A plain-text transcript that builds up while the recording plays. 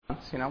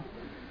you know.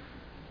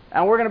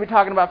 And we're going to be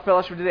talking about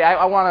fellowship today.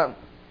 I want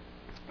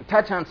to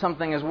touch on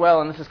something as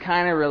well, and this is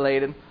kind of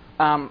related.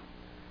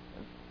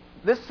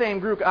 This same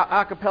group,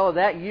 a cappella,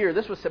 that year,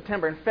 this was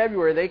September. In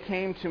February, they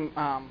came to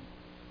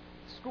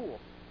school,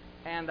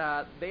 and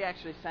they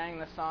actually sang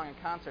this song in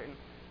concert.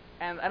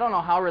 And I don't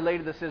know how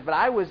related this is, but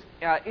I was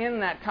in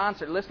that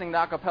concert listening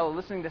to a cappella,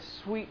 listening to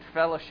Sweet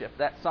Fellowship,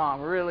 that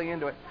song, really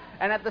into it.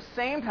 And at the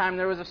same time,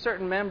 there was a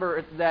certain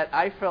member that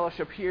I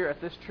fellowship here at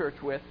this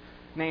church with,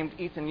 named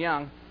Ethan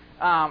Young,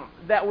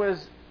 that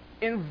was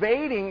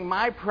invading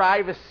my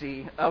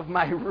privacy of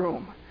my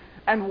room.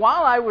 And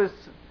while I was,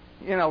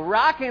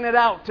 rocking it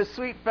out to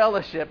Sweet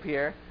Fellowship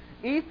here,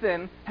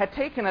 Ethan had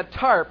taken a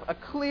tarp, a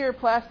clear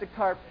plastic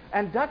tarp,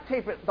 and duct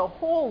taped it the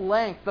whole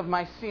length of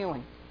my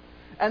ceiling.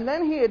 And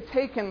then he had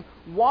taken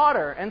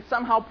water and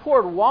somehow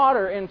poured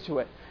water into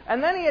it.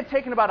 And then he had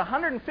taken about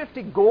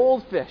 150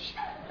 goldfish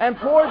and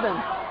poured them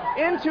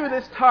into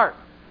this tarp.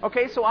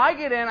 Okay, so I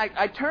get in,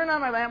 I turn on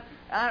my lamp,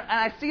 and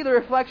I see the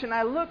reflection.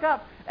 I look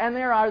up, and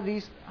there are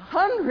these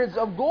hundreds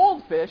of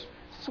goldfish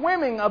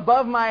swimming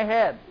above my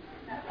head.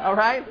 All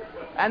right?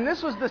 And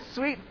this was the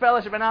Sweet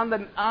Fellowship, and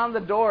on the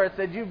door it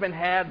said, "You've been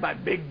had by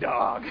Big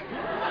Dog."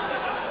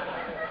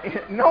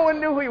 No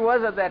one knew who he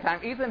was at that time.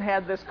 Ethan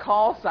had this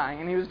call sign,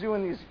 and he was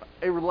doing these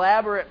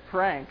elaborate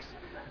pranks.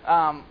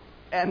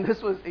 And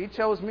he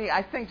chose me,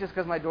 I think, just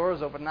because my door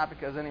was open, not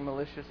because of any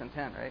malicious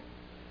intent, right?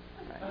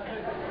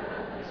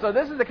 So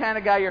this is the kind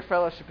of guy you're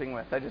fellowshipping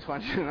with. I just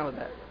want you to know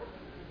that.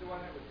 The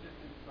one that was just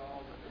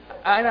installed.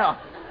 I know.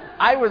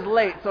 I was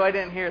late, so I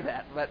didn't hear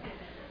that. But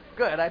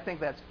good. I think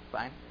that's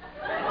fine.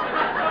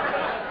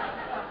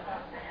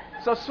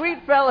 So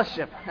Sweet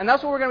Fellowship. And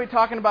that's what we're going to be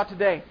talking about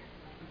today.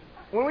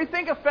 When we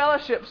think of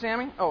fellowship,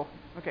 Sammy... Oh,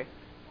 okay.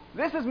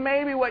 This is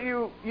maybe what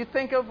you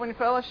think of when you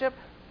fellowship.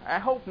 I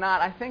hope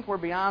not. I think we're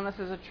beyond this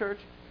as a church.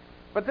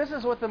 But this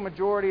is what the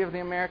majority of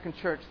the American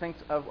church thinks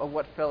of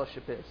what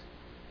fellowship is.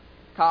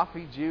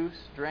 Coffee, juice,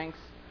 drinks.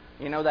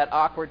 That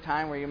awkward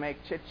time where you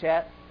make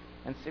chit-chat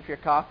and sip your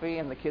coffee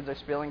and the kids are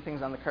spilling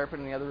things on the carpet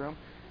in the other room.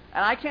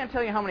 And I can't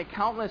tell you how many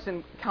countless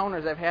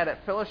encounters I've had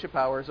at fellowship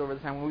hours over the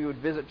time when we would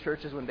visit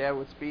churches when Dad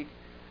would speak.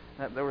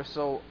 That they were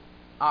so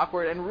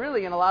awkward and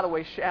really in a lot of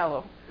ways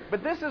shallow.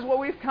 But this is what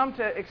we've come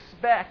to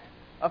expect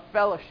of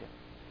fellowship.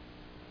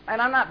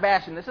 And I'm not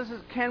bashing this. This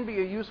can be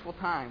a useful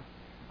time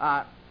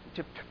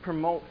to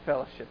promote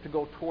fellowship, to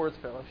go towards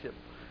fellowship.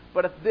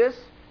 But if this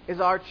is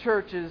our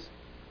church's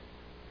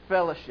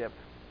fellowship,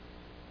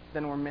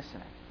 then we're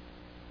missing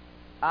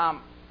it.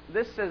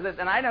 This says this,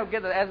 and I don't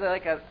get it as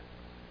like a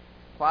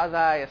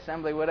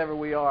quasi-assembly, whatever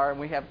we are, and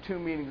we have 2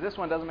 meetings. This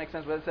one doesn't make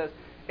sense, but it says,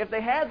 if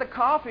they had the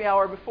coffee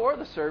hour before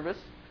the service,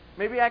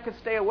 maybe I could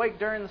stay awake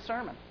during the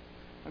sermon.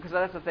 Because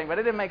that's the thing. But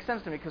it didn't make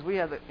sense to me because we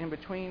have it in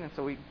between, and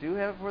so we do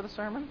have it for the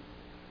sermon.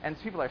 And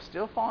people are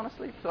still falling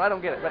asleep, so I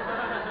don't get it. But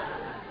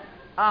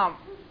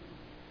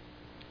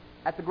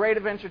at the Great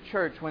Adventure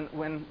Church,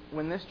 when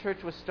this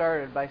church was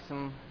started by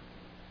some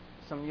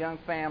young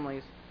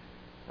families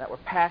that were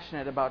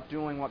passionate about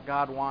doing what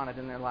God wanted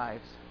in their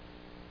lives,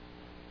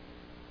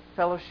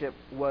 fellowship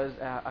was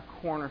a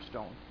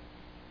cornerstone.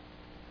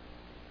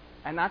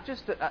 And not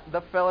just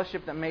the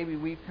fellowship that maybe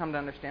we've come to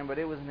understand, but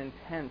it was an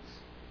intense,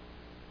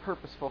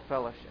 purposeful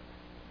fellowship.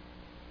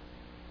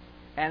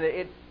 And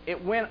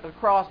it went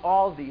across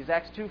all of these.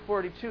 Acts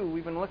 2:42,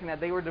 we've been looking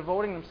at, they were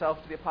devoting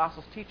themselves to the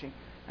apostles' teaching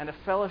and to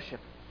fellowship,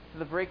 to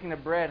the breaking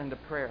of bread and to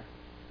prayer.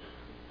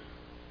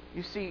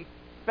 You see,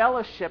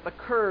 fellowship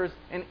occurs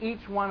in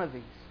each one of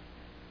these.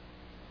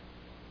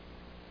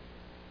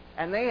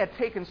 And they had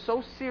taken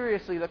so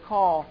seriously the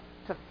call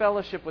to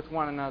fellowship with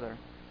one another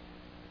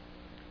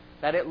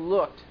that it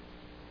looked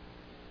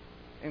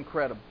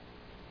incredible.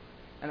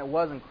 And it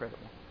was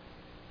incredible.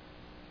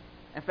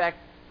 In fact,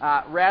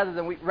 rather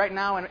than right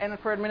now, and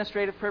for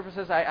administrative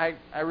purposes, I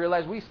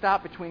realize we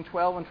stop between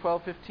 12 and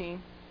 12:15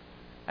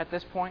 at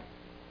this point.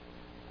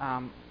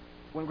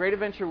 When Great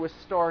Adventure was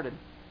started,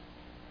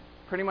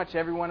 pretty much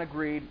everyone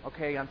agreed,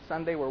 okay, on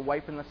Sunday we're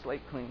wiping the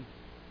slate clean.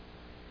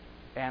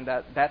 And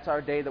that's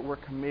our day that we're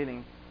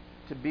committing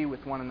to be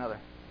with one another,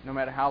 no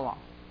matter how long.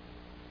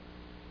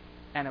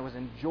 And it was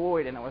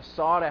enjoyed, and it was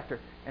sought after,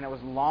 and it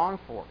was longed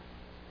for,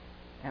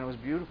 and it was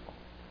beautiful.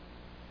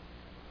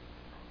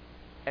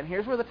 And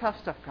here's where the tough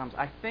stuff comes.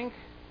 I think,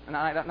 and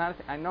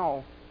I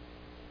know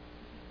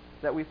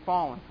that we've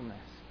fallen from this.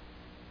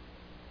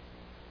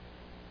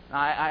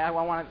 I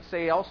want to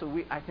say also,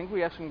 I think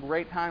we have some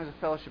great times of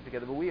fellowship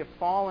together, but we have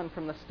fallen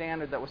from the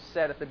standard that was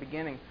set at the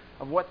beginning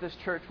of what this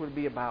church would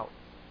be about.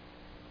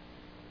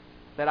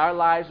 That our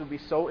lives would be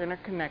so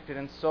interconnected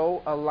and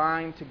so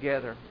aligned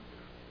together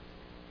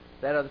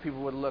that other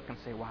people would look and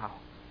say, wow.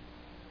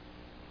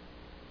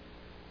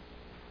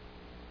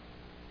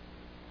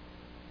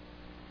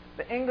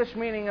 The English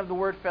meaning of the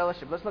word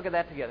fellowship, let's look at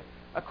that together.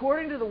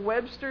 According to the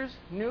Webster's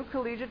New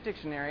Collegiate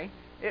Dictionary,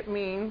 it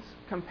means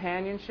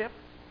companionship,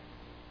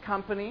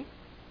 company,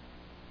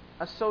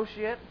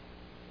 associate,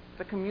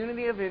 the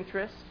community of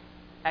interest,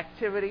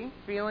 activity,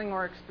 feeling,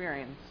 or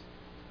experience,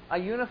 a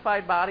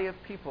unified body of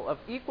people of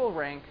equal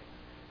rank,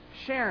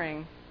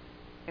 sharing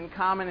in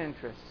common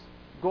interests,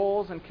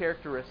 goals, and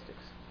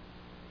characteristics.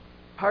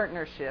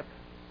 Partnership,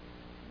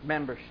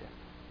 membership.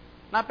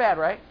 Not bad,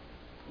 right?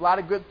 A lot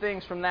of good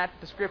things from that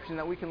description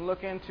that we can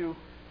look into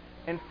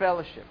in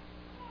fellowship.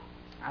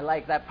 I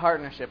like that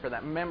partnership or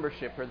that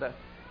membership or the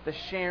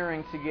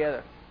sharing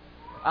together.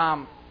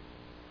 And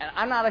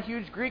I'm not a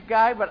huge Greek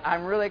guy, but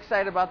I'm really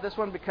excited about this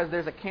one because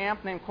there's a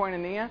camp named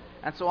Koinonia,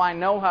 and so I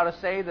know how to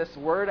say this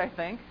word, I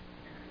think.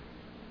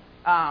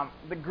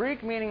 The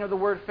Greek meaning of the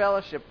word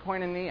fellowship,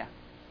 koinonia,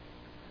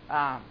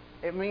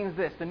 it means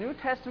this. The New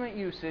Testament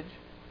usage,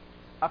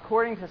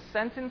 according to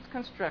sentence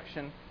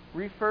construction,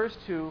 refers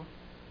to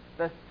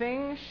the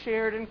things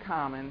shared in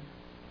common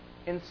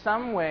in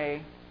some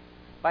way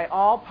by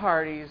all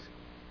parties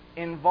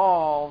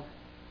involved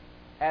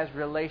as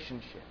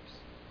relationships.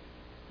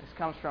 This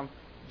comes from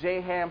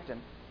J.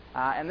 Hampton.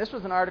 And this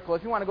was an article.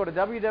 If you want to go to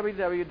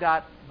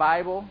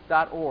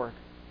www.bible.org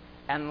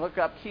and look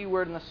up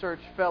keyword in the search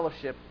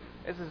fellowship,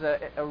 this is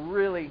a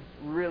really,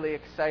 really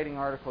exciting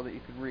article that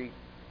you could read.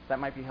 That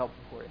might be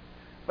helpful for you.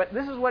 But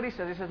this is what he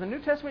says. He says, the New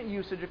Testament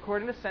usage,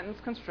 according to sentence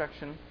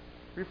construction,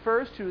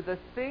 refers to the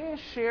things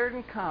shared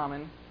in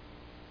common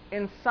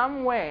in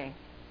some way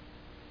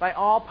by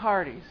all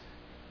parties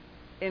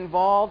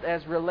involved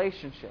as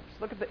relationships.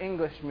 Look at the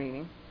English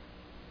meaning.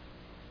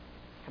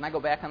 Can I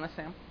go back on this,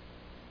 Sam?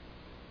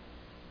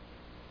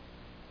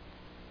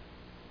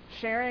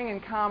 Sharing in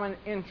common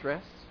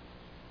interests.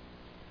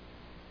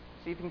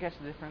 See if you can catch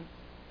the difference.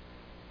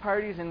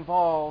 Parties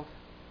involved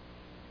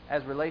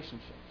as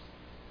relationships.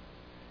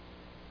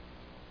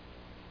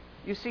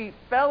 You see,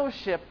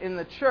 fellowship in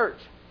the church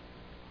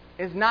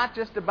is not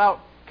just about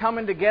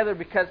coming together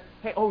because,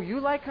 hey, oh, you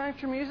like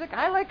country music?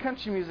 I like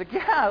country music.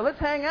 Yeah, let's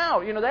hang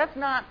out. You know, that's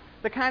not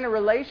the kind of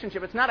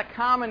relationship. It's not a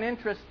common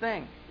interest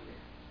thing.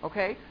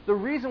 Okay? The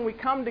reason we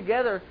come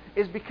together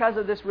is because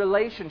of this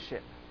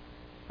relationship.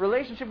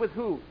 Relationship with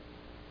who?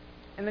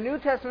 In the New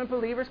Testament,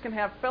 believers can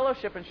have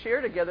fellowship and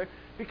share together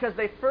because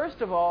they,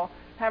 first of all,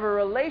 have a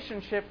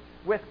relationship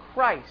with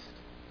Christ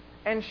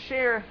and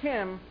share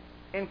Him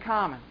in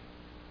common.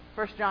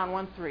 1 John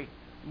 1:3.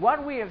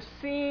 What we have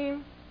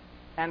seen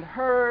and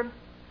heard,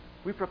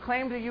 we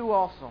proclaim to you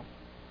also,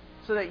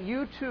 so that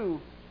you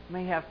too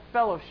may have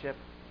fellowship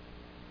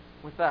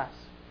with us.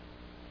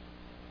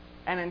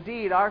 And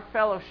indeed, our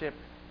fellowship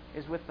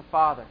is with the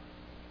Father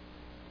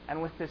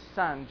and with His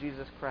Son,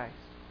 Jesus Christ.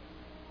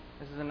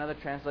 This is another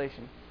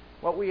translation.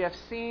 What we have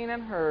seen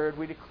and heard,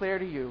 we declare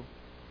to you,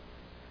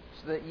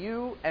 so that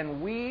you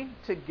and we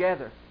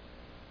together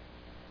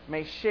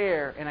may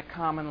share in a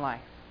common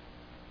life.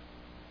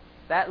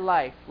 That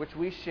life which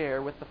we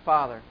share with the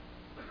Father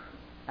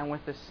and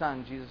with His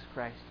Son, Jesus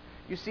Christ.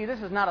 You see,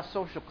 this is not a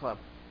social club.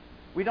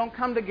 We don't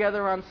come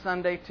together on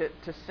Sunday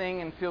to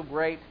sing and feel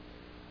great.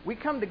 We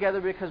come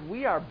together because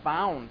we are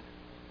bound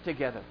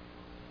together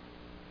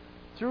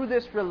through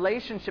this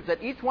relationship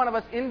that each one of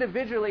us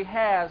individually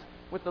has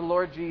with the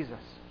Lord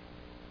Jesus.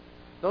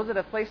 Those that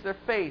have placed their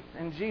faith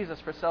in Jesus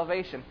for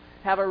salvation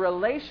have a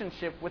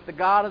relationship with the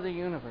God of the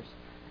universe.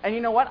 And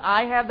you know what?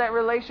 I have that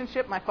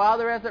relationship. My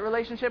father has that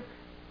relationship.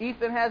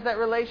 Ethan has that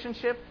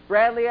relationship.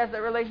 Bradley has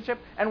that relationship.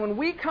 And when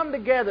we come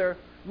together,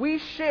 we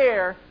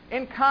share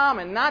in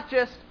common, not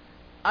just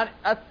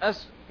a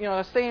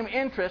same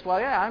interest. Well,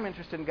 yeah, I'm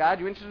interested in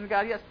God. You interested in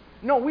God? Yes.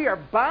 No, we are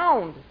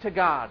bound to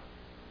God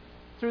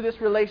through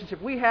this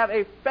relationship. We have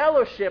a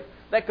fellowship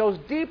that goes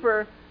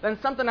deeper than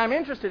something I'm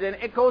interested in.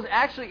 It goes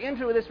actually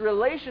into this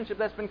relationship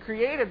that's been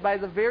created by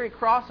the very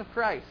cross of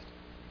Christ.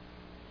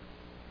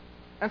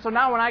 And so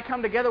now when I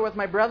come together with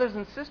my brothers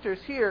and sisters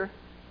here,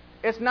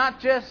 it's not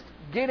just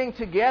getting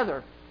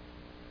together,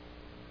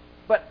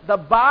 but the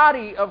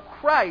body of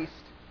Christ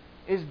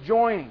is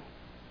joining.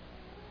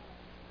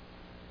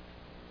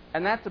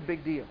 And that's a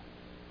big deal.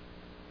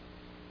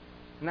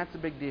 And that's a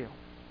big deal.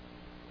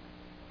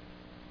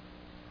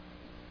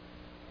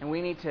 And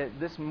we need to,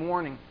 this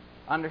morning,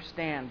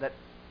 understand that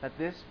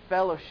this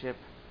fellowship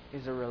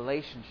is a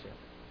relationship.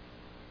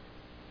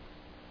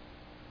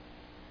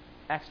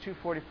 Acts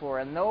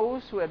 2:44. And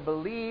those who had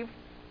believed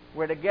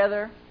were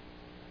together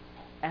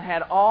and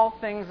had all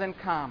things in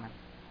common.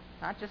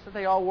 Not just that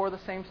they all wore the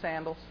same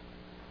sandals.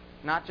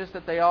 Not just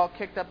that they all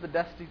kicked up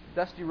the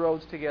dusty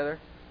roads together.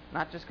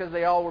 Not just because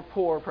they all were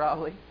poor,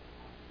 probably.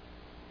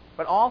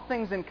 But all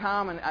things in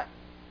common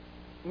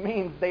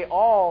means they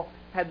all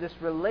had this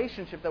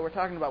relationship that we're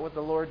talking about with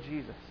the Lord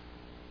Jesus.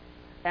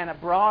 And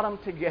it brought them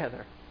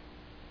together.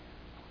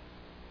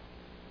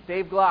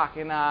 Dave Glock,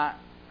 I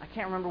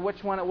can't remember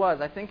which one it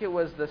was. I think it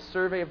was the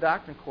Survey of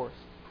Doctrine course.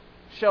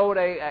 Showed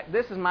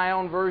this is my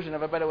own version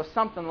of it, but it was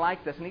something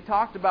like this. And he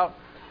talked about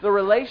the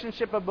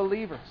relationship of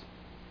believers.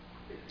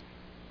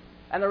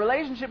 And the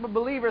relationship of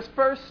believers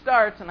first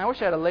starts, and I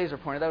wish I had a laser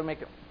pointer, that would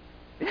make it...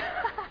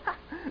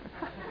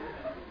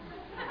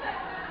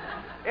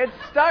 It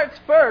starts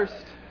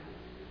first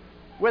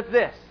with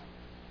this.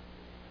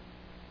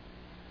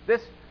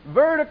 This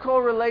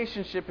vertical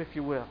relationship, if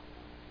you will,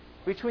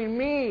 between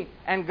me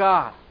and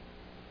God.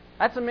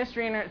 That's a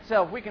mystery in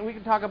itself. We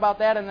can talk about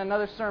that in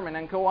another sermon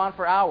and go on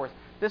for hours.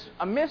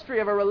 A mystery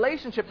of a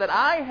relationship that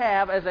I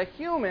have as a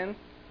human,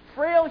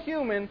 frail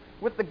human,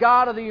 with the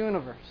God of the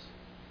universe.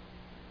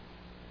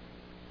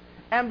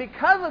 And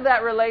because of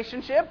that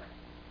relationship,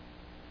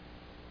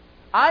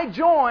 I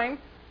join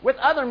with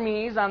other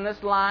me's on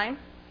this line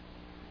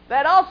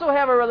that also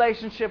have a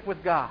relationship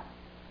with God.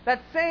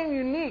 That same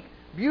unique,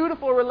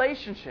 beautiful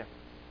relationship.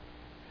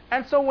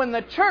 And so when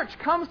the church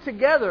comes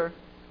together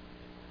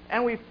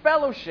and we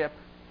fellowship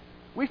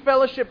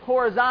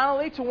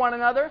horizontally to one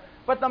another,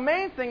 but the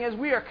main thing is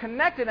we are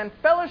connected and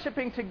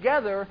fellowshipping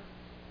together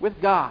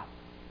with God.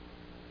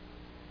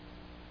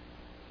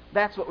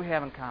 That's what we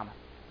have in common.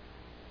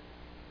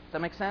 Does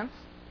that make sense?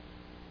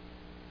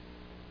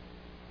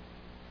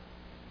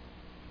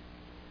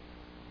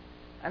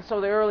 And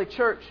so the early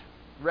church,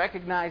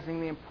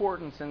 recognizing the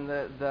importance and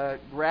the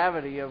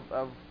gravity of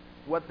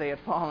what they had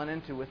fallen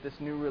into with this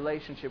new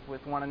relationship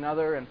with one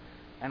another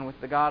and with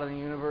the God of the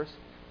universe,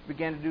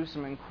 began to do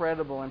some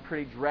incredible and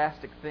pretty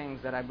drastic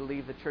things that I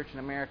believe the church in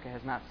America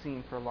has not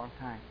seen for a long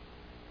time.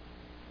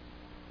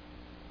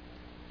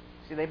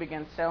 See, they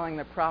began selling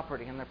their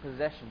property and their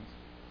possessions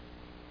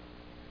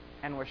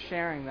and were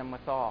sharing them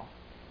with all,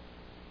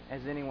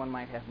 as anyone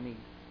might have need.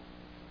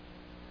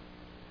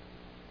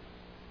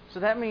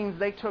 So that means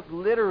they took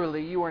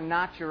literally, you are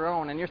not your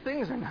own, and your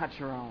things are not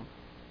your own,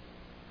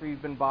 for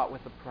you've been bought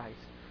with a price.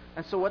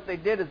 And so what they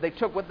did is they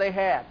took what they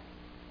had,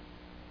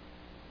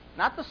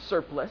 not the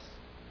surplus,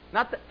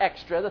 not the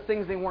extra, the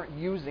things they weren't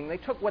using. They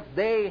took what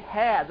they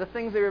had, the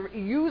things they were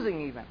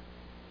using even.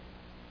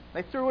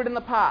 They threw it in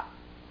the pot.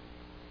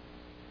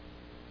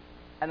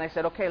 And they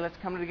said, okay, let's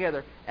come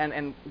together.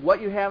 And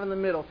what you have in the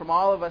middle from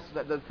all of us,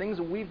 the things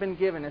that we've been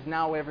given, is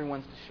now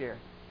everyone's to share.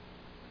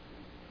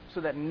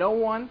 So that no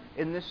one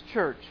in this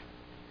church,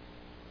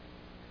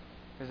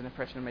 there's an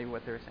impression of maybe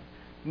what they were saying,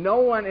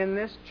 no one in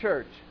this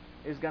church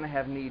is going to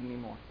have need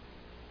anymore.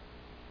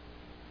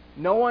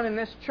 No one in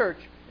this church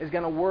is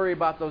going to worry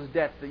about those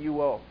debts that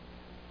you owe.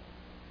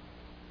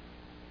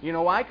 You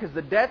know why? Because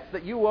the debts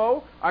that you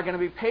owe are going to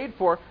be paid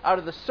for out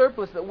of the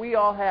surplus that we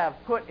all have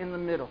put in the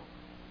middle.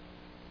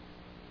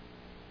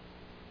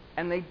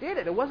 And they did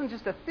it. It wasn't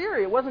just a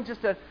theory. It wasn't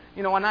just a,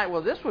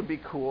 well, this would be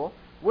cool.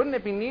 Wouldn't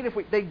it be neat if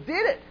they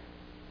did it.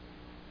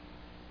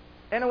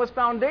 And it was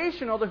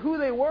foundational to who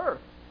they were.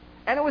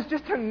 And it was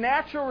just a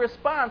natural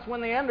response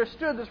when they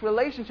understood this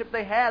relationship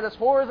they had, this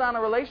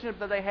horizontal relationship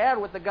that they had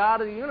with the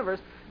God of the universe.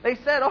 They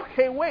said,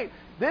 okay, wait,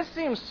 this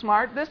seems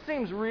smart, this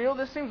seems real,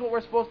 this seems what we're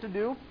supposed to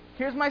do.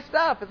 Here's my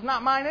stuff. It's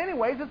not mine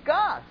anyways, it's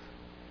God's.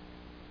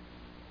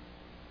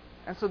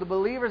 And so the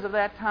believers of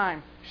that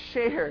time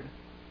shared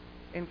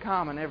in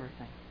common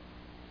everything.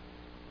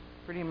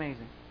 Pretty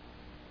amazing.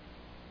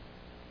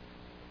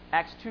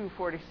 Acts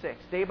 2:46.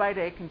 Day by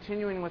day,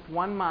 continuing with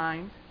one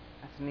mind.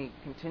 That's neat.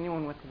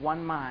 Continuing with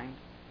one mind,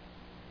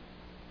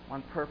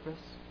 one purpose,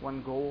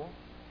 one goal,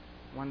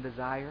 one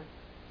desire.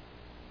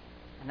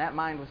 And that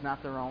mind was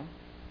not their own.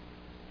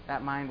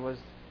 That mind was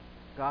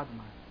God's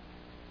mind.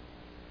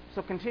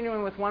 So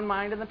continuing with one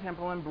mind in the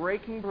temple and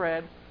breaking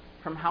bread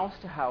from house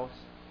to house,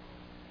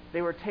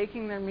 they were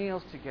taking their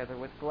meals together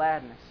with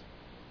gladness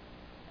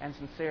and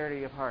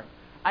sincerity of heart.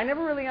 I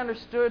never really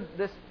understood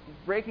this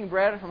breaking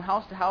bread from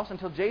house to house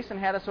until Jason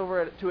had us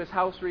over to his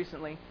house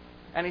recently,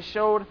 and he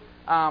showed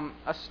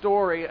a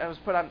story. It was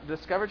put on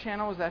Discovery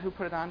Channel. Was that who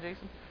put it on,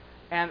 Jason?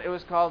 And it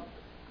was called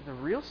The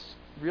Real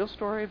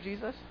Story of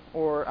Jesus,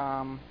 or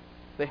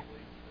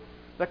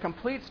the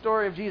Complete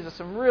Story of Jesus.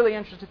 Some really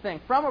interesting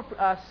things from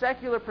a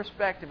secular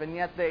perspective, and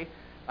yet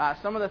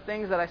some of the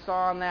things that I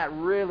saw on that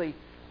really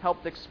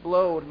helped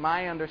explode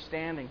my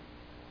understanding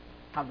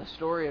of the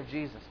story of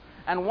Jesus.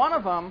 And one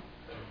of them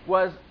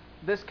was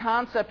this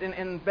concept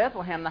in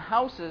Bethlehem. The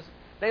houses,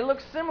 they look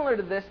similar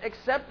to this,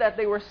 except that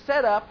they were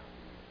set up.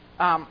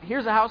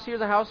 Here's a house,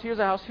 here's a house, here's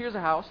a house, here's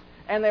a house.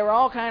 And they were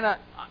all kind of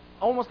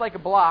almost like a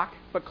block,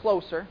 but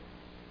closer.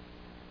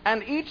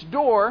 And each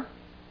door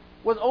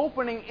was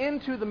opening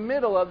into the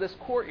middle of this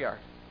courtyard.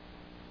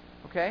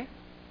 Okay?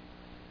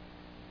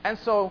 And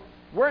so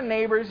we're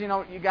neighbors.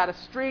 You got a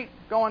street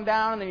going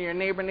down, and then you're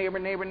neighbor, neighbor,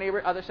 neighbor,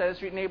 neighbor. Other side of the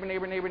street, neighbor,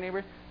 neighbor, neighbor,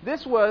 neighbor.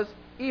 This was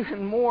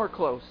even more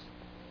close.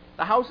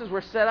 The houses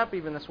were set up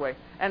even this way.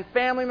 And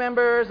family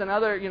members and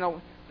other,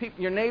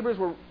 your neighbors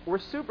were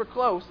super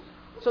close,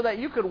 so that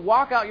you could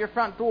walk out your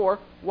front door,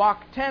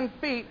 walk 10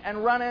 feet,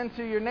 and run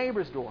into your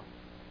neighbor's door.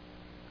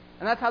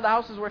 And that's how the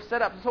houses were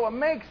set up. So it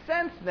makes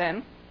sense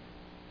then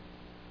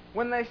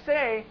when they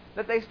say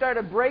that they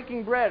started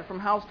breaking bread from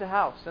house to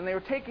house, and they were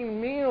taking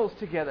meals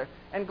together,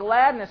 and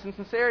gladness and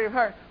sincerity of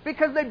heart,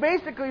 because they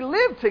basically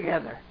lived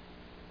together.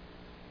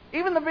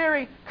 Even the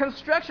very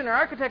construction or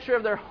architecture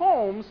of their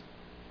homes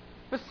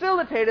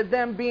facilitated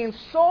them being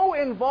so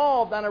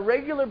involved on a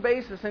regular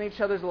basis in each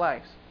other's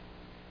lives.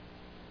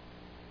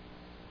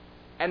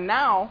 And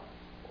now,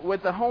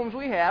 with the homes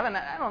we have, and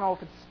I don't know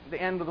if it's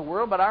the end of the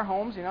world, but our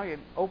homes, you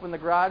open the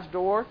garage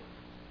door,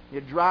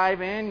 you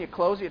drive in, you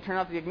close it, you turn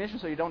off the ignition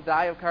so you don't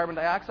die of carbon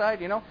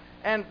dioxide,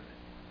 and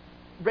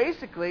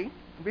basically,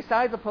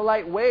 besides a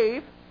polite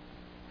wave,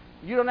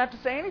 you don't have to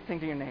say anything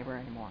to your neighbor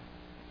anymore.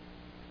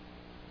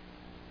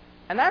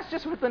 And that's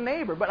just with the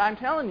neighbor. But I'm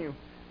telling you,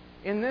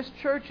 in this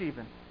church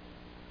even,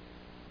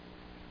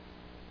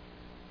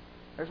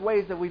 there's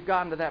ways that we've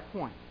gotten to that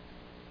point.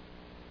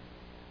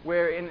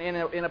 Where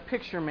in a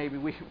picture maybe,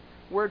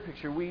 word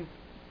picture, we've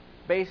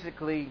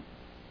basically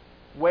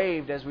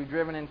waved as we've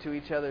driven into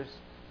each other's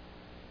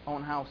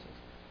own houses,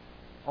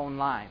 own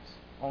lives,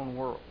 own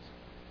worlds.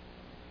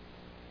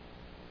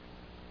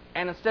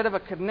 And instead of a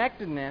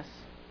connectedness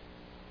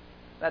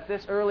that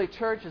this early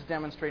church is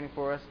demonstrating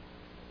for us,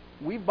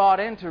 we've bought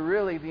into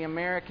really the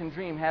American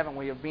dream, haven't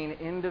we, of being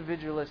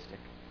individualistic.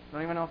 I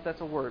don't even know if that's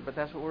a word, but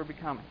that's what we're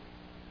becoming.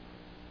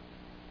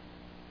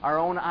 Our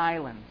own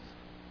islands.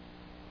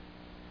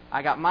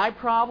 I got my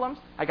problems,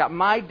 I got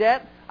my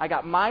debt, I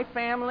got my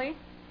family,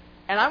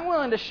 and I'm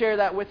willing to share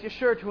that with you,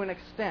 sure, to an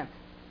extent.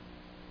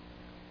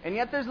 And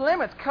yet there's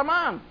limits. Come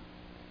on.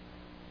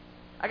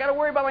 I got to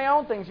worry about my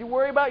own things. You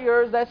worry about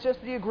yours. That's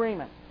just the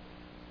agreement.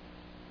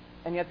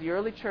 And yet the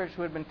early church,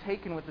 who had been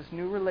taken with this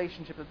new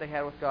relationship that they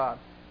had with God,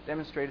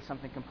 demonstrated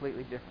something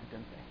completely different,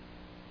 didn't they?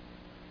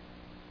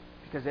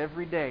 Because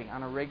every day,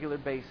 on a regular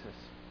basis,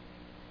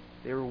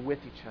 they were with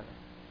each other.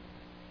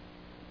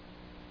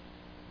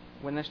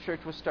 When this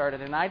church was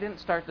started, and I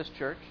didn't start this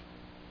church.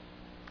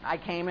 I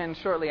came in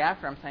shortly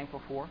after, I'm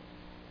thankful for.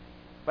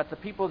 But the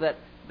people that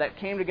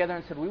came together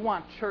and said, we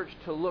want church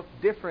to look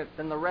different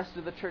than the rest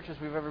of the churches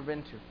we've ever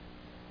been to,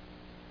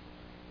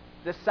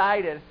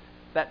 decided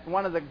that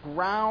one of the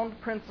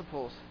ground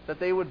principles that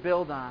they would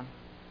build on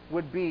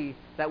would be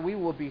that we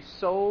will be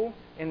so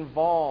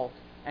involved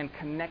and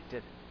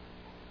connected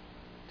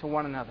to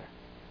one another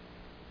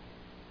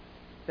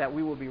that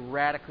we will be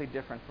radically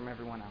different from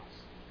everyone else.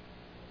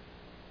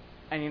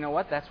 And you know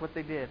what? That's what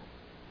they did.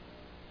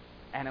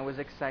 And it was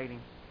exciting.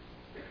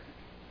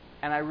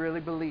 And I really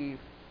believe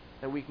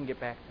that we can get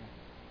back there.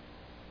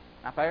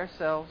 Not by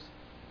ourselves,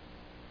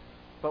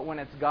 but when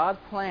it's God's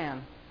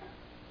plan,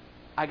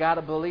 I got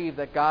to believe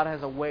that God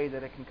has a way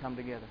that it can come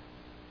together.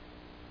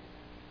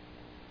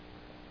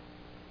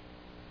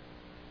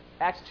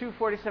 Acts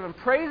 2:47,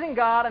 praising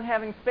God and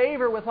having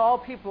favor with all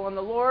people, and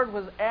the Lord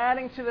was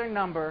adding to their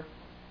number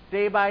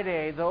day by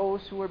day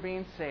those who were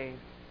being saved.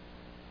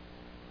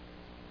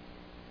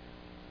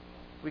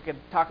 We could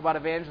talk about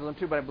evangelism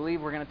too, but I believe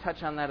we're going to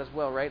touch on that as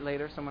well, right?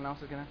 Later, someone else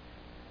is going to.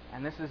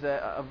 And this is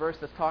a verse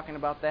that's talking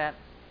about that.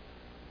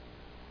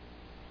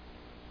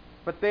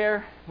 But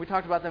there, we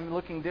talked about them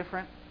looking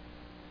different.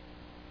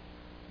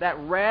 That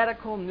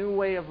radical new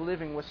way of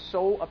living was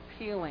so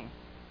appealing,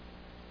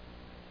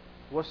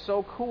 was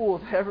so cool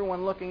to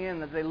everyone looking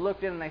in, that they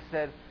looked in and they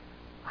said,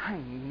 I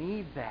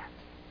need that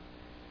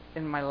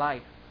in my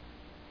life.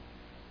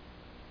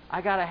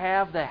 I got to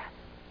have that.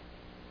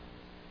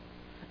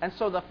 And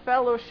so the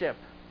fellowship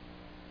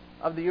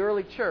of the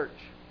early church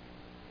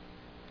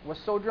was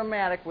so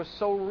dramatic, was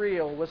so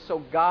real, was so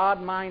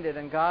God-minded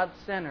and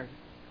God-centered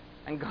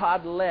and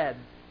God-led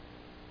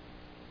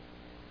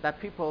that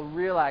people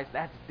realized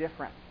that's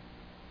different.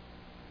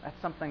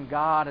 That's something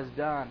God has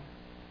done,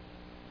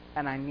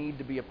 and I need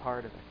to be a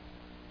part of it.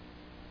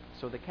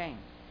 So they came.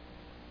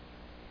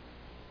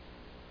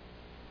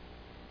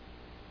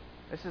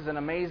 This is an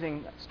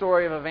amazing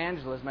story of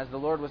evangelism as the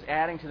Lord was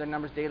adding to their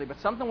numbers daily. But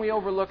something we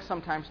overlook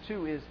sometimes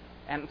too is,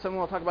 and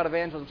someone will talk about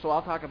evangelism, so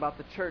I'll talk about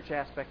the church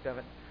aspect of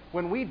it.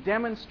 When we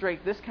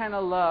demonstrate this kind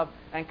of love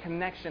and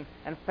connection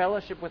and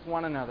fellowship with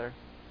one another,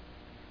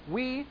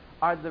 we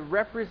are the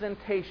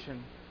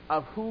representation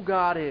of who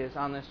God is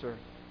on this earth.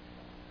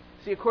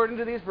 See, according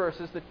to these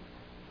verses,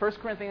 1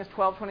 Corinthians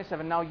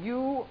 12:27, now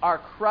you are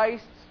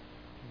Christ's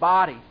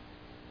body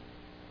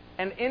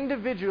and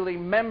individually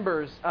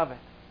members of it.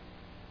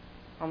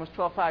 Romans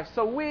 12:5.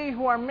 So we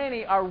who are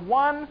many are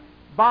one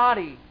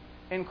body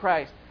in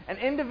Christ and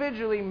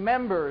individually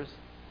members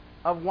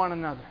of one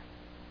another.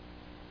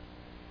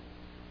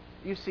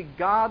 You see,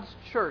 God's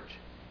church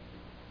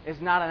is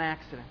not an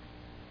accident.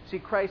 See,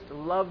 Christ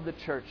loved the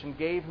church and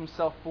gave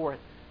Himself for it.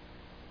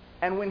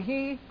 And when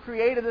He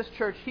created this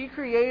church, He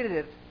created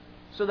it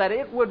so that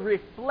it would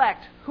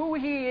reflect who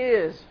He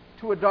is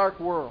to a dark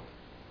world.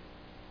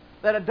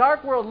 That a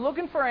dark world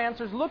looking for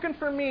answers, looking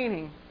for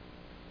meaning,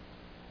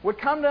 would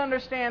come to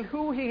understand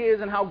who He is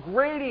and how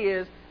great He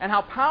is and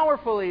how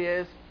powerful He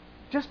is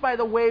just by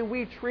the way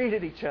we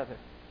treated each other.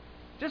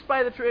 Just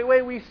by the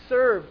way we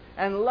served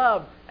and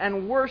loved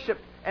and worshiped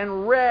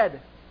and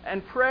read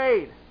and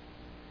prayed.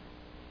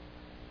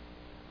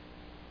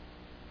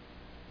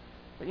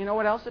 But you know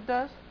what else it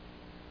does?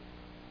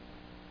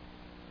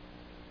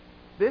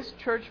 This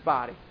church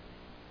body,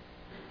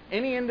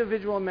 any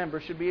individual member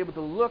should be able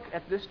to look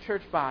at this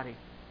church body,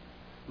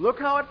 look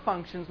how it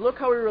functions, look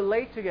how we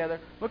relate together,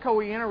 look how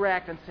we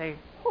interact and say,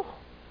 whew,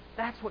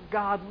 that's what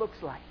God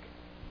looks like.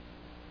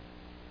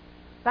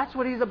 That's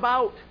what He's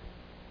about.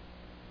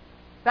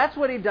 That's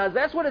what He does.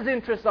 That's what His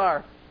interests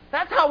are.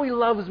 That's how He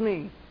loves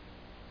me.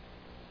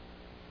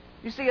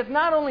 You see, it's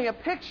not only a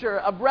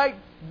picture, a bright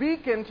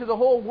beacon to the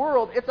whole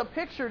world, it's a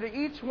picture to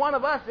each one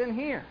of us in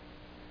here.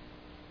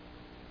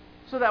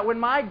 so that when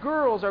my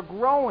girls are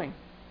growing,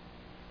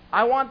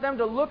 I want them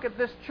to look at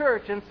this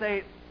church and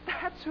say,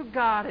 that's who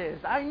God is.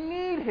 I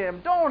need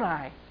Him, don't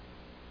I?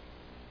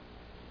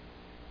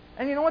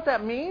 And you know what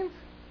that means?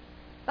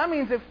 That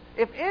means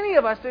if any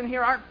of us in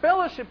here aren't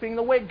fellowshipping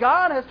the way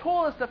God has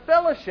told us to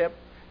fellowship,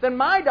 then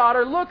my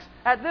daughter looks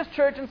at this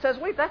church and says,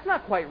 wait, that's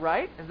not quite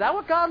right. Is that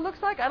what God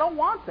looks like? I don't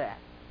want that.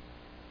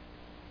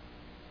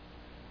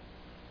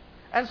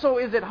 And so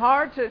is it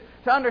hard to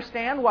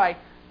understand why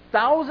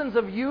thousands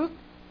of youth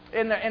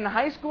in the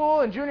high school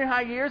and junior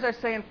high years are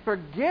saying,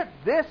 forget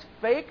this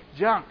fake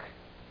junk.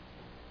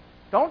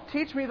 Don't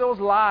teach me those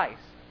lies.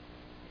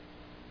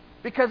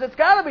 Because it's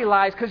got to be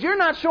lies, because you're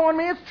not showing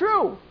me it's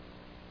true.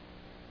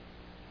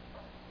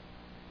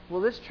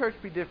 Will this church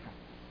be different?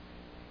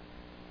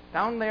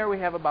 Down there we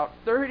have about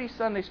 30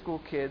 Sunday school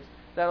kids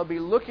that will be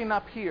looking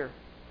up here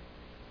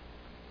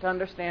to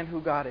understand who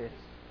God is.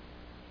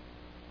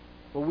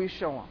 Will we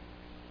show them?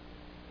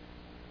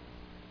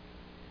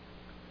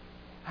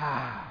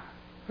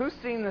 Who's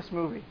seen this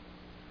movie?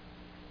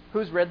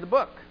 Who's read the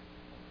book?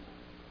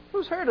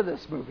 Who's heard of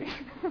this movie?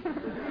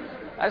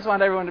 I just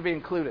want everyone to be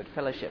included.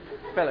 Fellowship.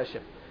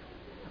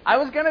 I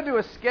was going to do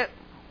a skit.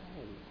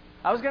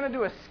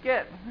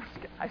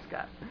 Hi,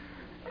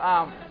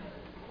 Scott.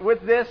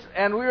 With this,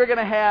 and we were going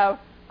to have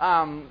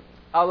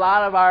a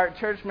lot of our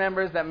church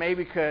members that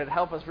maybe could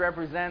help us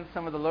represent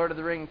some of the Lord of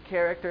the Ring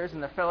characters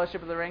in the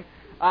Fellowship of the Ring.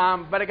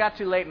 But it got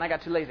too late and I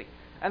got too lazy.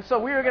 And so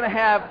we were going to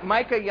have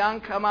Micah Young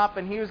come up,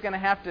 and he was going to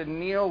have to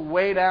kneel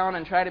way down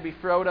and try to be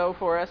Frodo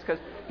for us, because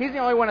he's the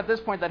only one at this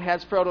point that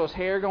has Frodo's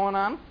hair going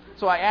on.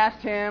 So I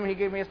asked him, he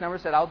gave me his number,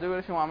 said, I'll do it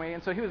if you want me,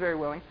 and so he was very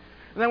willing.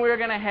 And then we were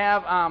going to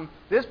have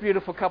this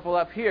beautiful couple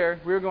up here.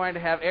 We were going to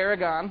have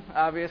Aragorn,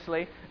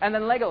 obviously, and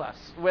then Legolas,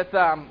 with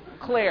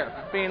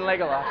Claire being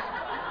Legolas,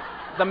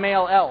 the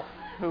male elf,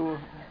 who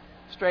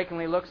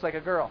strikingly looks like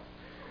a girl.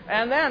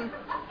 And then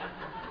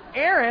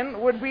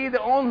Aaron would be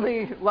the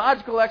only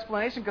logical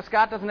explanation, because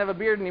Scott doesn't have a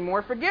beard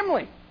anymore, for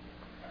Gimli.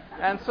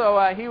 And so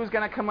he was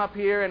going to come up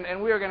here,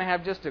 and we were going to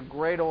have just a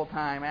great old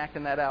time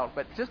acting that out.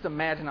 But just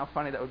imagine how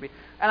funny that would be.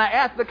 And I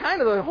asked,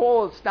 the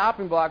whole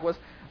stopping block was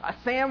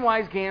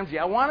Samwise Gamgee.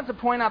 I wanted to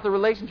point out the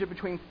relationship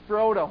between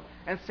Frodo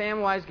and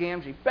Samwise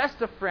Gamgee.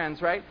 Best of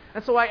friends, right?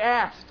 And so I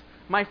asked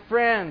my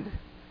friend,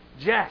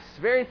 Jess,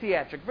 very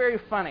theatric, very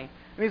funny.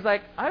 And he's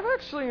like, I've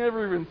actually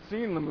never even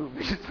seen the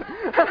movies.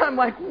 And I'm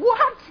like,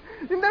 what?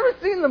 You've never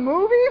seen the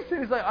movies?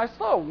 And he's like, I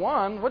saw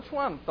one. Which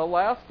one? The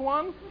last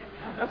one?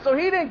 And so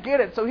he didn't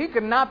get it. So he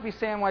could not be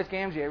Samwise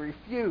Gamgee. I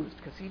refused,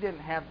 because he didn't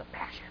have the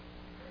passion.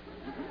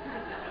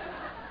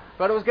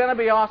 But it was going to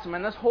be awesome.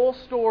 And this whole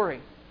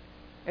story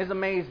is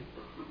amazing.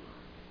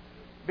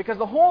 Because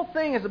the whole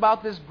thing is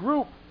about this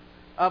group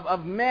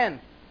of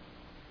men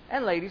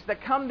and ladies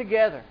that come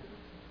together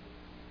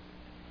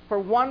for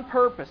one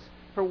purpose,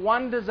 for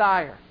one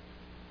desire.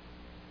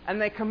 And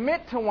they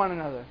commit to one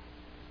another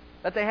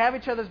that they have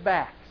each other's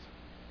backs,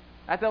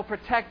 that they'll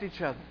protect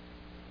each other,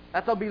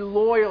 that they'll be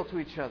loyal to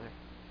each other,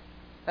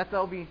 that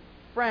they'll be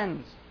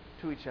friends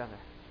to each other.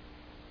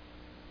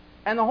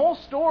 And the whole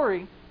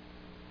story,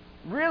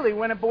 really,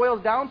 when it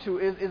boils down to,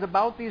 is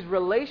about these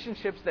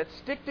relationships that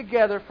stick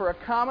together for a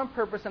common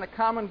purpose and a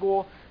common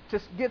goal to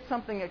get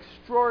something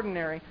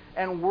extraordinary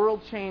and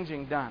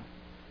world-changing done.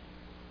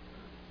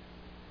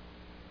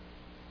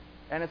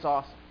 And it's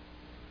awesome.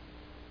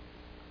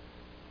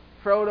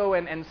 Frodo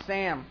and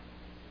Sam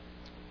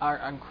are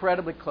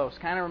incredibly close.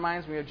 Kind of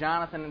reminds me of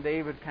Jonathan and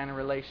David kind of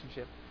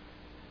relationship.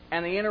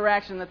 And the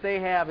interaction that they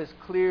have is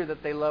clear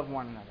that they love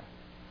one another.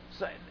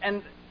 So,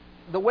 and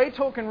the way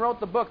Tolkien wrote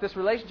the book, this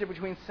relationship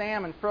between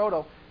Sam and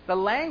Frodo, the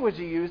language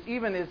he used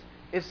even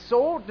is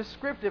so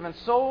descriptive and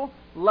so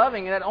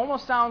loving that it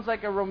almost sounds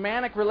like a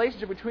romantic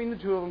relationship between the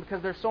two of them,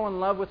 because they're so in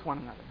love with one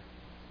another.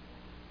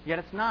 Yet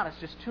it's not.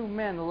 It's just two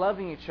men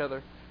loving each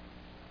other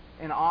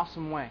in an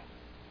awesome way.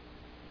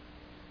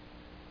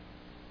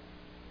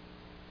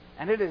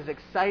 And it is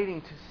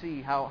exciting to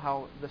see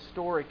how the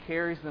story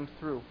carries them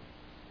through.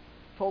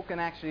 Tolkien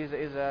actually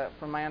is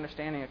from my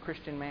understanding, a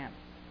Christian man.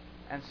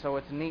 And so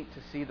it's neat to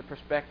see the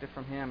perspective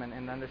from him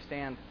and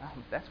understand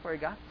that's where he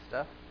got the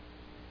stuff.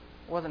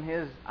 It wasn't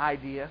his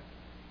idea.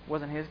 It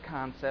wasn't his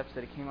concepts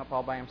that he came up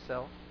all by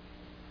himself.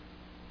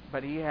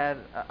 But he had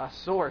a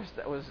source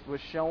that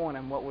was showing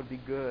him what would be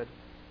good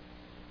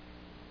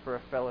for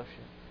a fellowship.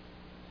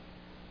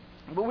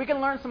 But we can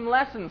learn some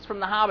lessons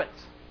from the hobbits,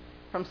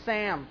 from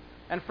Sam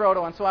and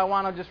Frodo. And so I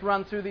want to just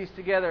run through these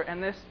together.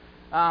 And this,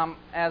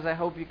 as I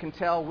hope you can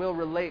tell, will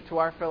relate to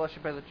our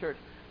fellowship as a church.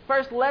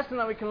 First lesson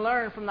that we can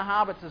learn from the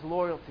hobbits is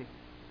loyalty.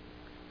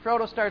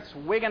 Frodo starts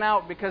wigging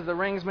out because the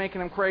ring's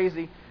making him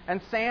crazy. And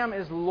Sam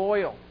is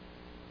loyal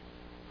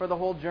for the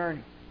whole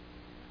journey.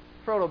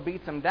 Frodo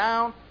beats him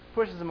down,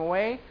 pushes him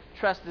away,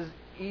 trusts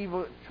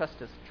evil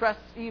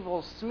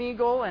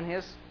Smeagol and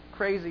his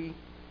crazy,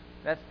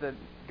 that's the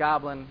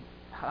goblin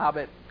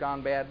hobbit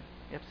gone bad.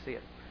 You have to see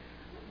it.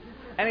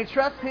 And he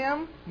trusts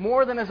him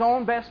more than his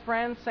own best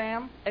friend,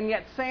 Sam, and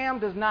yet Sam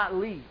does not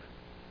leave.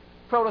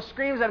 Frodo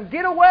screams at him,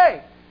 "Get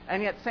away!"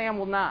 And yet Sam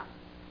will not.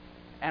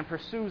 and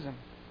pursues Him.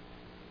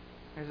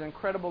 There's an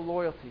incredible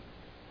loyalty.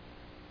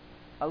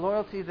 A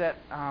loyalty that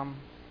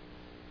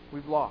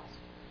we've lost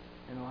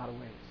in a lot of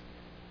ways.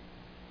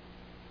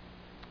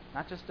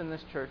 Not just in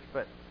this church,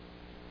 but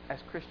as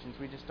Christians,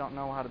 we just don't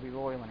know how to be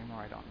loyal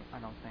anymore, I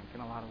don't think,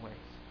 in a lot of ways.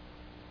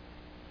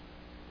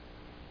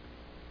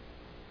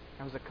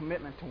 There was a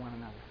commitment to one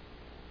another.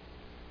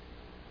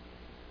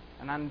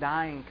 An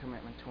undying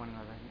commitment to one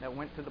another that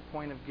went to the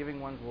point of giving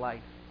one's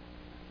life.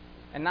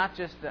 And not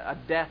just a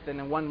death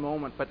in one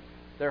moment, but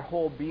their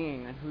whole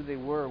being and who they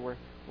were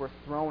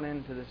thrown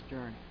into this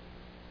journey.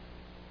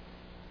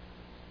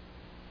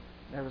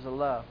 There was a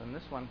love, and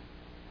this one,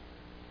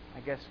 I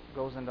guess,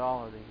 goes into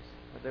all of these,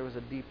 but there was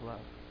a deep love.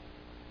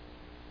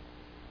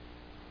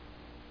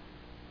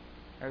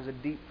 There was a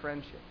deep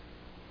friendship.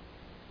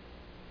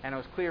 And it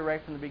was clear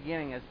right from the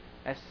beginning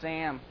as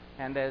Sam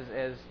and as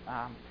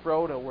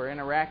Frodo were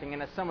interacting,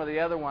 and as some of the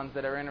other ones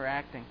that are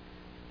interacting,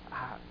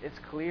 it's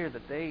clear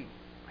that they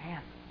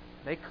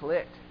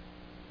clicked.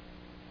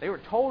 They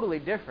were totally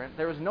different.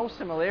 There was no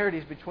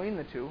similarities between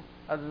the two,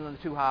 other than the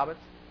two hobbits.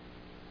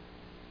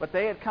 But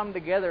they had come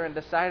together and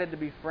decided to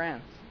be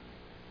friends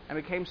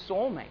and became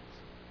soulmates.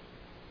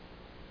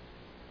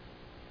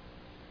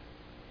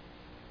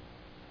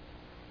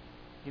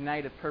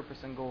 United purpose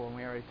and goal, and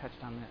we already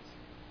touched on this.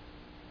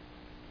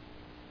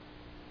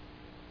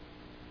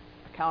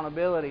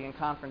 Accountability and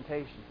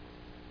confrontation.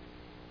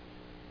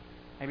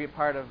 Maybe a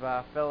part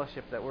of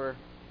fellowship that we're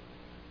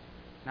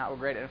not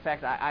great at. In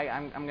fact,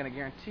 I'm going to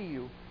guarantee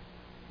you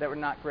that we're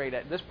not great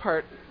at. This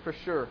part for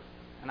sure,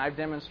 and I've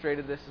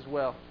demonstrated this as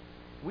well.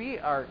 We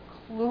are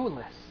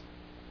clueless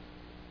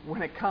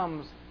when it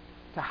comes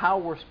to how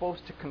we're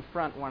supposed to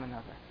confront one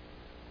another.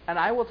 And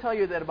I will tell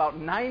you that about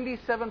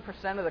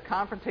 97% of the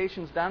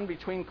confrontations done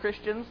between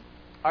Christians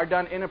are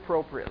done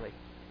inappropriately.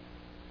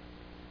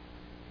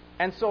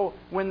 And so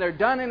when they're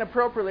done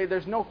inappropriately,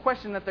 there's no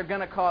question that they're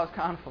going to cause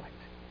conflict.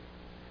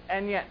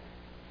 And yet,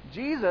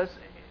 Jesus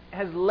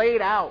has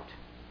laid out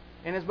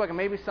in His book, and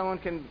maybe someone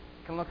can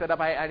look that up.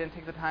 I didn't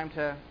take the time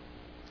to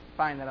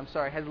find that. I'm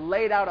sorry. Has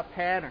laid out a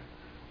pattern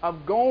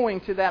of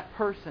going to that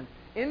person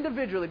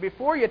individually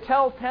before you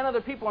tell 10 other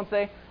people and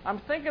say, I'm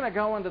thinking of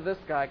going to this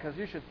guy because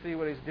you should see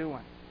what he's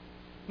doing.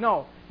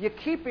 No, you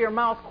keep your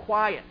mouth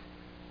quiet.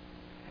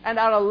 And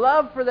out of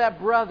love for that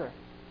brother,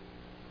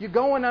 you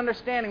go in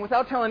understanding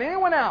without telling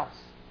anyone else.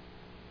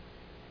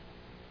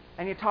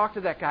 And you talk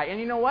to that guy.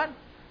 And you know what?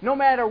 No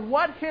matter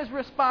what his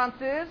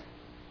response is,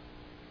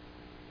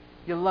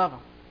 you love him.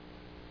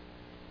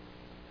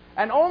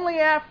 And only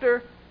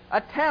after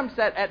attempts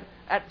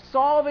at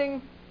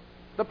solving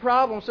the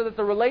problem so that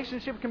the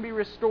relationship can be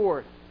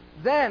restored,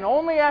 then,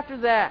 only after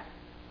that,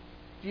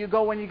 do you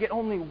go when you get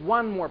only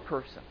one more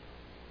person.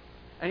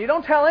 And you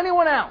don't tell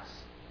anyone else.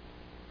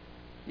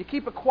 You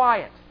keep it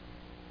quiet.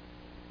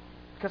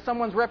 Because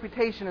someone's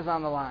reputation is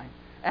on the line.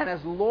 And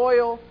as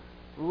loyal,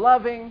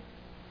 loving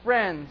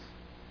friends,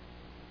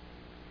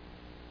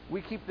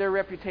 we keep their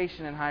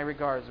reputation in high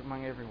regards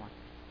among everyone.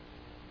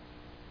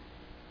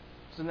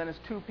 So then as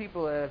two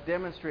people that have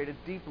demonstrated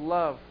deep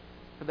love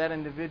for that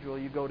individual,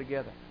 you go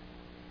together.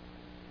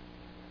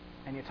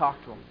 And you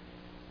talk to them.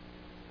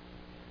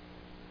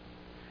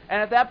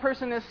 And if that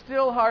person is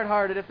still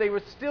hard-hearted, if they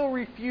would still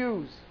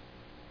refuse,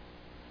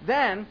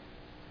 then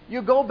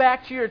you go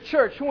back to your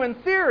church, who in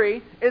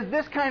theory is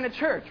this kind of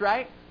church,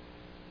 right?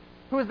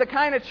 Who is the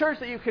kind of church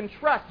that you can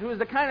trust, who is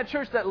the kind of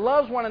church that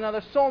loves one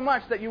another so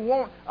much that you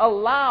won't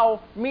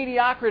allow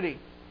mediocrity.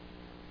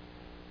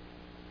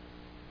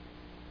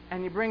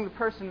 And you bring the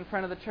person in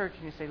front of the church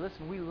and you say,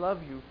 listen, we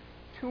love you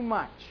too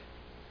much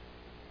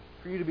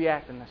for you to be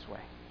acting this way.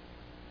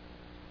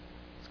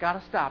 It's got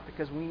to stop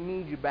because we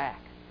need you back.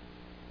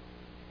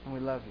 And we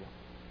love you.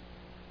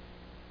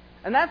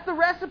 And that's the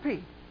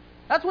recipe.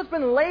 That's what's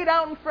been laid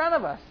out in front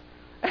of us.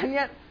 And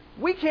yet,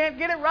 we can't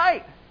get it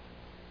right.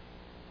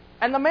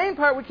 And the main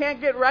part we can't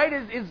get right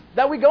is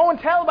that we go and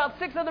tell about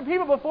 6 other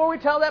people before we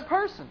tell that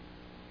person.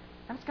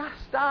 And it's got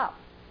to stop.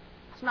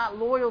 It's not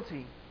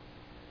loyalty.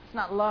 It's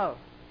not love.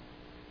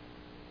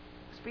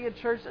 Let's be a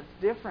church that's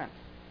different.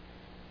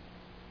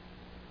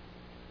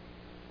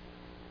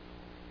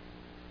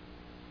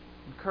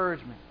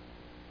 Encouragement.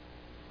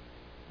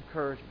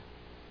 Encouragement.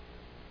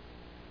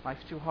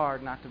 Life's too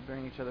hard not to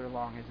bring each other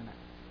along, isn't it?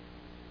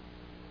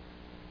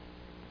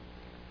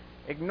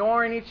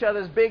 Ignoring each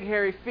other's big,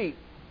 hairy feet.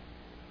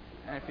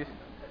 And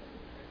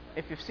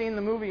if you've seen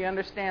the movie, you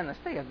understand this.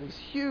 They have these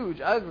huge,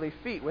 ugly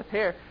feet with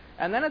hair.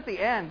 And then at the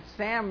end,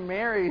 Sam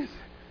marries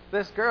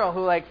this girl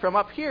who, like, from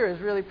up here is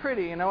really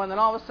pretty, you know, and then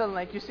all of a sudden,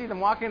 like, you see them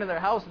walking into their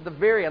house at the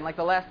very end, like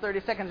the last 30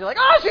 seconds, you're like,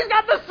 oh, she's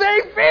got the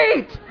same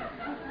feet!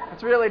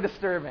 It's really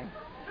disturbing.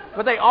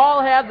 But they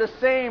all have the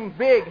same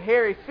big,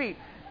 hairy feet.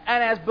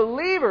 And as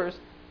believers,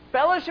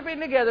 fellowshipping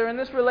together in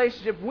this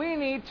relationship, we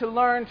need to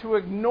learn to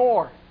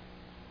ignore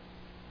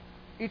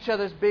each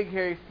other's big,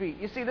 hairy feet.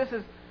 You see, this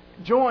is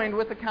joined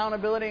with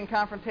accountability and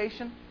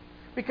confrontation,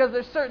 because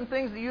there's certain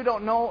things that you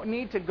don't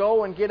need to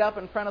go and get up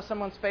in front of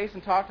someone's face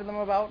and talk to them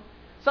about.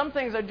 Some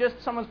things are just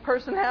someone's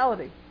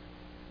personality.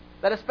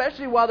 that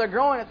especially while they're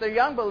growing, if they're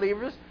young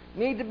believers,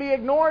 need to be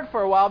ignored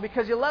for a while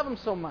because you love them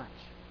so much.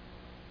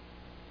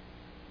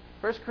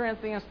 1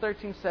 Corinthians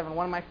 13:7,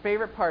 one of my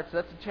favorite parts.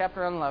 That's a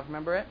chapter on love.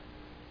 Remember it?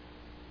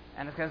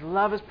 And it says,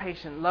 love is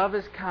patient, love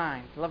is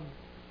kind.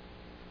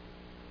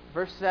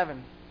 Verse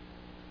 7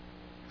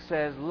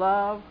 says,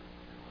 love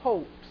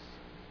hopes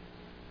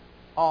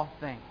all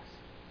things.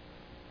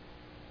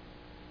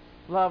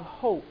 Love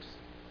hopes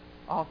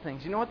all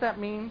things. You know what that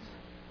means?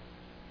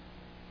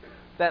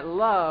 That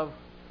love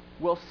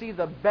will see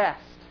the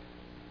best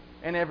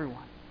in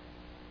everyone.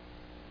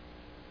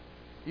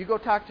 You go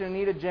talk to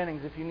Anita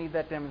Jennings if you need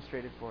that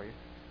demonstrated for you.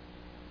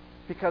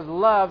 Because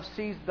love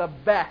sees the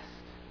best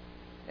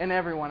in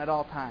everyone at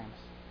all times.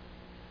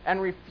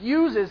 And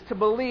refuses to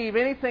believe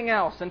anything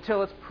else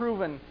until it's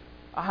proven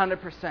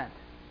 100%.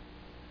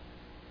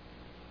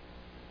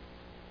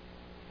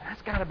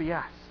 That's got to be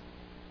us.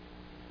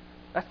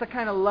 That's the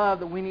kind of love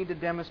that we need to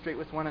demonstrate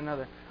with one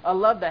another. A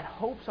love that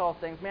hopes all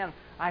things. Man,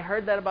 I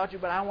heard that about you,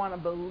 but I want to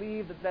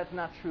believe that that's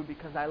not true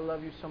because I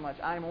love you so much.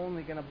 I'm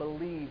only going to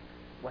believe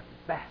what's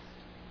best.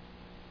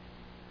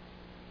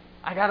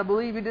 I got to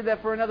believe you did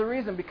that for another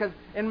reason because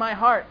in my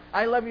heart,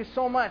 I love you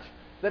so much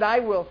that I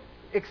will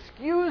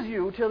excuse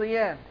you till the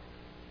end.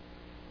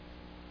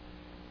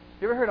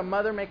 You ever heard a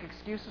mother make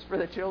excuses for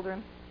their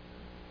children?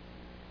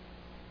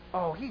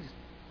 Oh, he's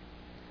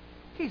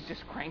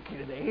just cranky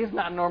today. He's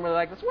not normally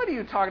like this. What are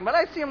you talking about?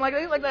 I see him like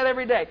that. He's like that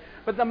every day.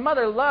 But the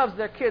mother loves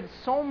their kids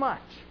so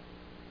much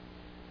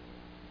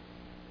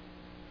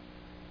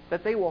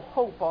that they will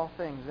hope all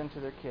things into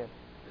their kid.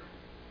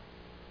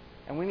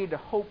 And we need to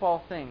hope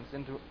all things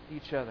into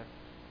each other.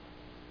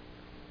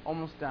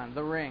 Almost done.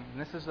 The ring.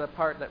 And this is the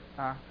part that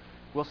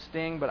will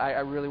sting, but I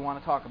really want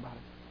to talk about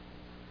it.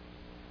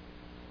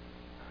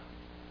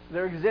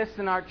 There exists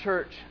in our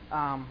church,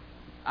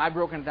 I've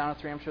broken it down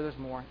to 3. I'm sure there's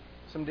more.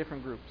 Some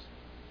different groups.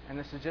 And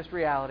this is just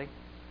reality.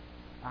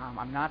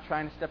 I'm not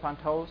trying to step on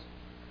toes.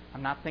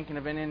 I'm not thinking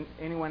of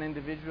anyone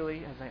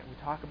individually as we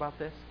talk about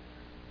this.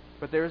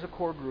 But there is a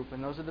core group,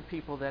 and those are the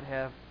people that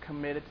have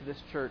committed to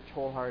this church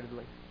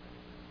wholeheartedly.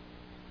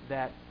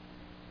 That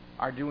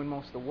are doing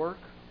most of the work.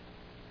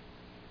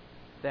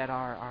 That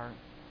are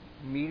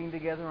meeting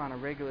together on a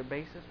regular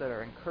basis. That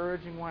are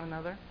encouraging one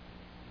another.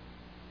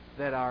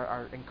 That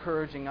are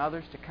encouraging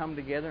others to come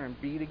together and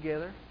be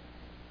together.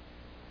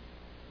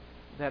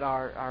 That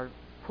are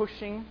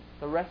pushing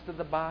the rest of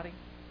the body.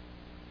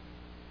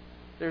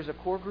 There's a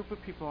core group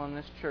of people in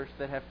this church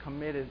that have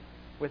committed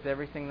with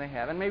everything they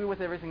have. And maybe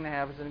with everything they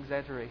have is an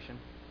exaggeration.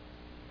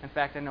 In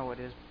fact, I know it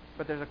is.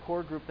 But there's a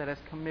core group that has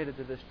committed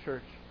to this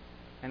church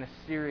and is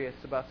serious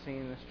about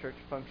seeing this church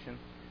function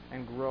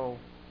and grow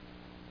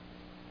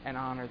and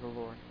honor the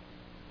Lord.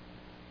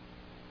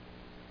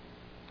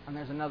 And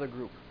there's another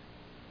group.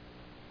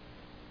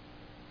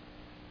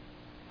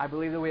 I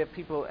believe that we have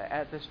people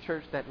at this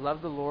church that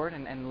love the Lord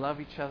and love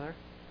each other.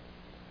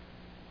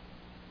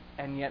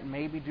 And yet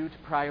maybe due to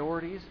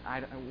priorities,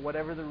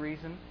 whatever the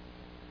reason,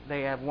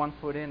 they have one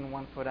foot in and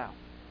one foot out.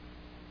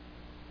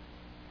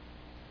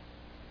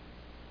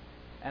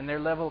 And their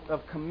level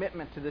of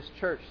commitment to this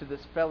church, to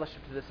this fellowship,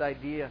 to this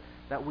idea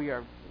that we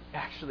are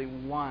actually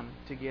one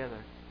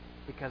together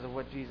because of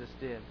what Jesus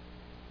did,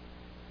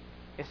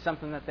 is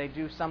something that they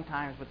do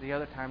sometimes, but the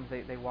other times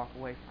they walk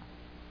away from.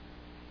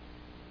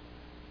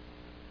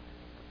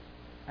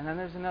 And then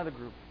there's another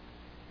group.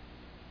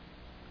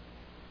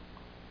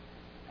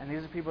 And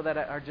these are people that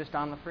are just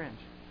on the fringe.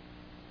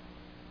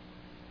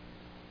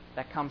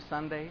 That come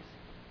Sundays,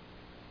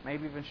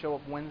 maybe even show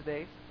up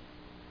Wednesdays.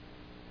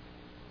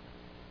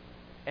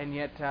 And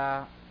yet,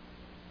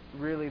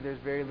 really, there's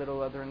very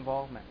little other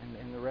involvement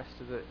in the rest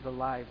of the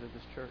lives of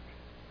this church.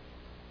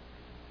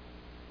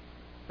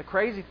 The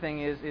crazy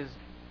thing is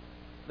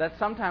that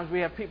sometimes we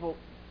have people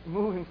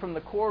moving from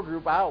the core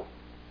group out.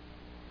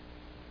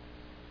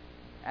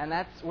 And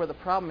that's where the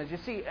problem is. You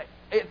see,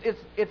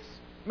 it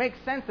makes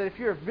sense that if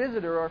you're a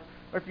visitor or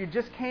if you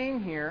just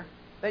came here,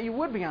 that you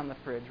would be on the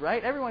fringe,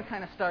 right? Everyone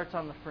kind of starts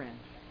on the fringe.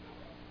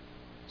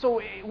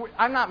 So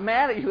I'm not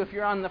mad at you if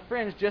you're on the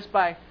fringe just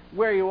by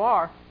where you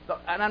are,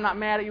 and I'm not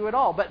mad at you at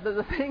all. But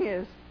the thing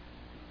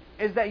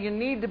is that you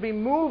need to be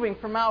moving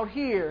from out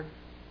here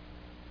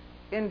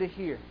into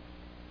here.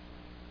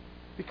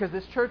 Because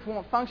this church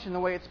won't function the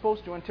way it's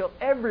supposed to until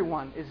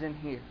everyone is in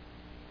here.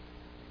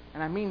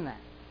 And I mean that.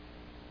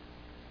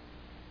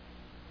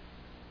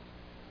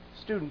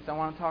 Students, I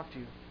want to talk to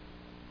you.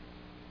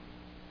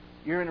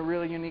 You're in a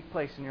really unique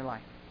place in your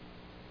life.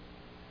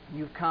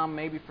 You've come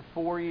maybe for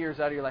 4 years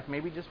out of your life,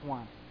 maybe just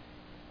one.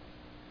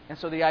 And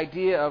so the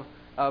idea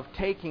of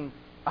taking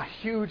a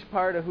huge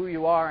part of who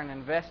you are and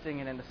investing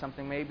it into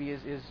something maybe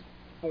is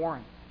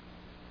foreign.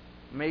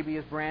 Maybe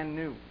is brand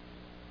new.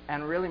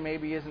 And really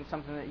maybe isn't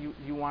something that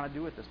you want to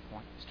do at this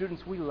point.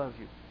 Students, we love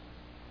you.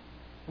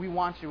 We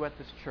want you at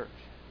this church.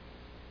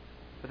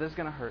 But this is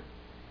going to hurt.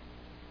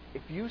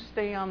 If you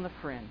stay on the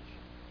fringe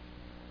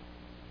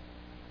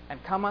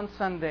and come on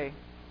Sunday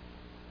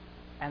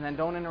and then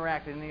don't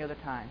interact at any other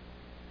time,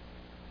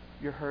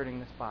 you're hurting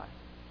this body.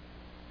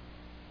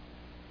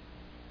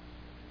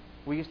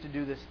 We used to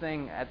do this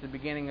thing at the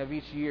beginning of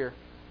each year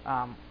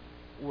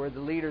where the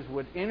leaders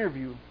would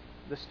interview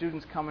the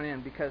students coming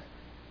in, because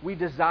we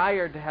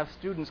desired to have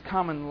students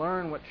come and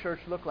learn what church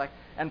looked like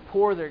and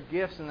pour their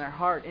gifts and their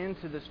heart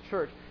into this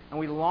church. And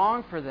we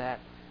longed for that.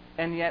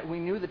 And yet we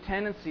knew the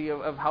tendency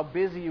of how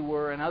busy you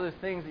were and other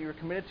things that you were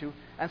committed to.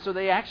 And so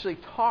they actually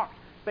talked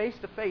face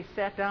to face,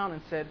 sat down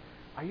and said,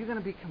 are you going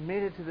to be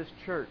committed to this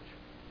church?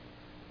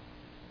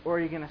 Or are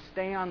you going to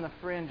stay on the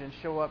fringe and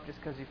show up just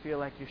because you feel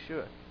like you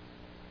should?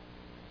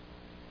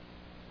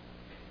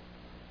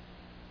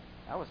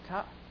 That was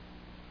tough.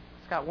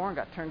 Scott Warren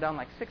got turned down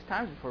like 6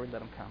 times before we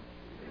let him come.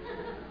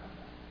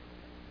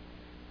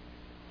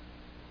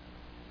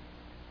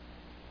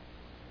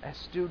 As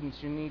students,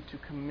 you need to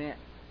commit.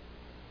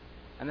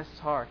 And this is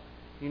hard.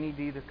 You need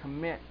to either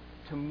commit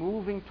to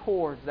moving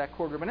towards that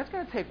core group. And it's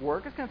going to take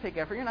work. It's going to take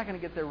effort. You're not going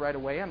to get there right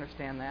away. I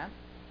understand that.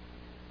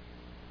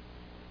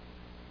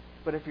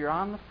 But if you're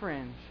on the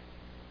fringe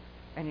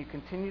and you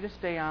continue to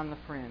stay on the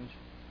fringe,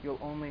 you'll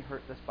only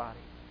hurt this body.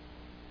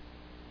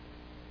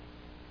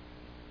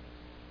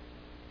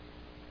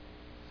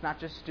 It's not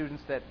just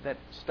students that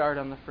start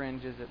on the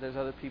fringes. There's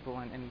other people,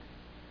 and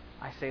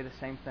I say the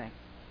same thing.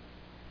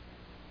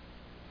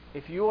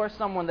 If you are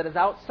someone that is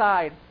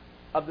outside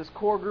of this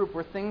core group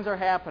where things are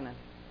happening,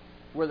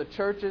 where the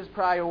church is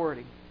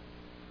priority,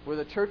 where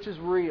the church is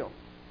real,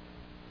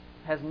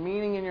 has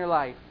meaning in your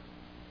life,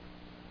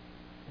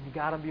 and you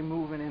got to be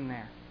moving in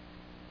there.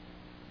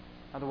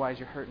 Otherwise,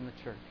 you're hurting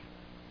the church.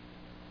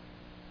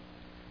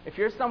 If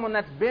you're someone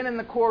that's been in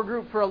the core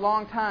group for a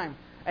long time,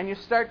 and you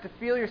start to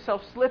feel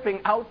yourself slipping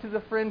out to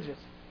the fringes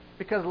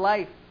because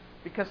life,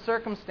 because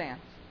circumstance,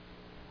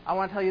 I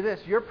want to tell you this,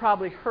 you're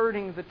probably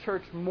hurting the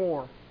church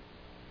more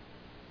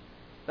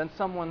than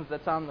someone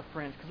that's on the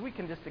fringe. Because we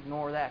can just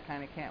ignore that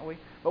kind of, can't we?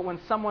 But when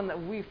someone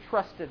that we've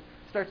trusted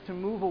starts to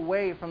move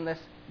away from this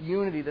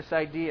unity, this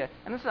idea,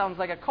 and this sounds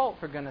like a cult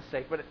for goodness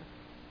sake, but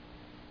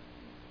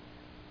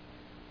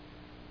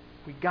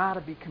we got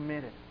to be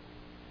committed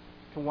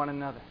to one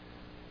another.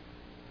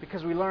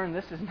 Because we learn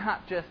this is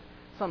not just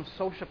some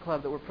social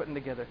club that we're putting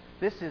together.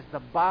 This is the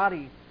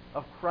body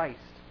of Christ.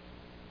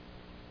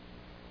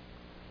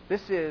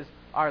 This is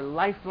our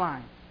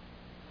lifeline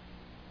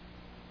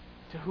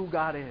to who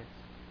God is.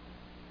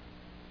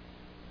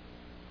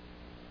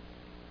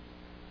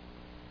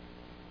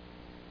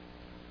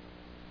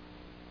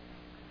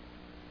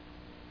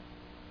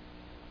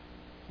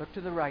 Look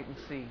to the right and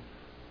see.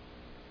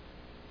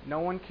 No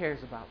one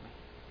cares about me.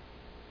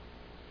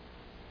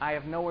 I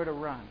have nowhere to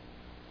run.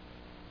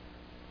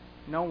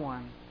 No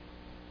one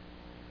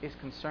is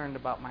concerned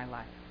about my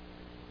life.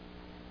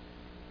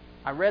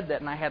 I read that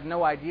and I had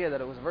no idea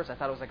that it was a verse. I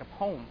thought it was like a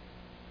poem.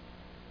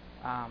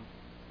 And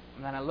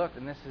then I looked,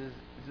 and this is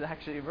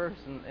actually a verse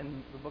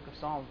in the book of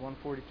Psalms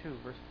 142,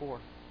 verse 4.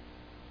 It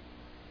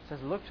says,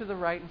 look to the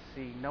right and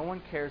see. No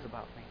one cares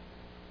about me.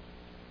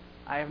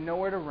 I have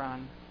nowhere to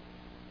run,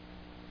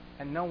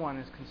 and no one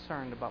is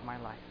concerned about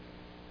my life.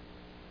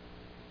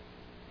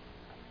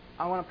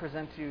 I want to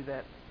present to you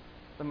that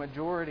the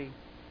majority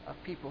of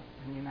people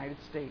in the United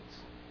States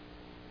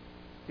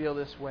feel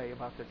this way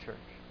about the church.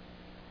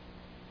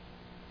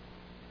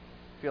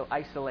 Feel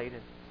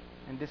isolated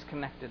and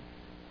disconnected.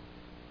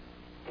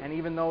 And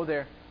even though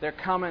they're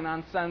coming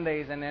on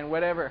Sundays and then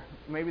whatever,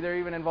 maybe they're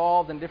even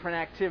involved in different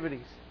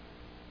activities.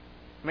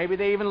 Maybe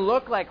they even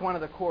look like one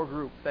of the core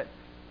group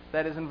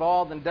that is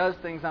involved and does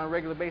things on a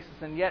regular basis.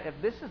 And yet, if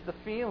this is the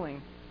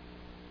feeling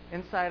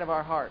inside of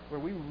our heart, where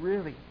we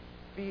really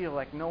feel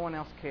like no one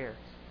else cares,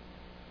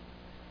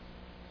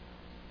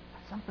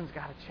 something's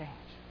got to change.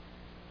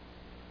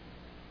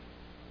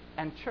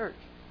 And church,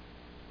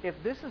 if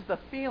this is the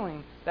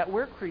feeling that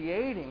we're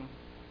creating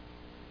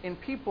in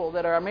people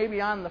that are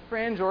maybe on the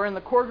fringe or in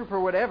the core group or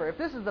whatever, if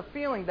this is the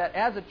feeling that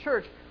as a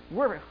church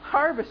we're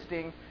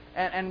harvesting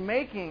and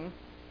making,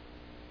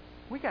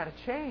 we got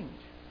to change.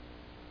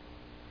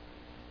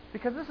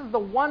 Because this is the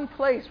one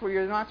place where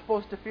you're not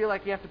supposed to feel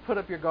like you have to put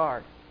up your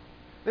guard.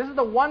 This is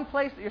the one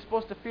place that you're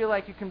supposed to feel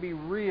like you can be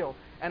real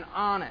and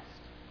honest.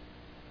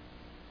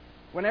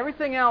 When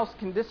everything else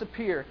can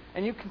disappear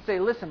and you can say,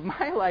 listen,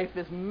 my life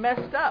is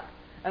messed up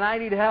and I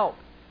need help.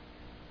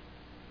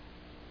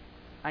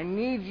 I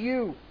need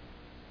you.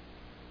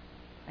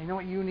 I know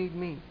what you need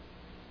me.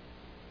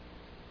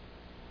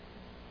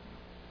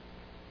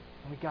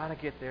 And we got to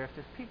get there. If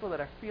there's people that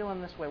are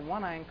feeling this way,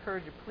 one, I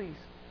encourage you, please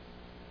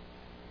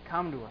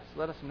come to us.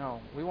 Let us know.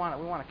 We want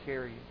to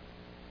carry you.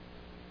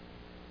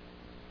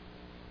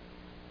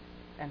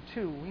 And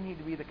two, we need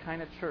to be the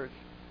kind of church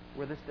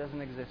where this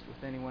doesn't exist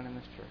with anyone in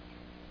this church.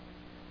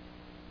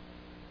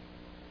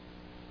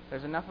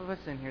 There's enough of us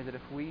in here that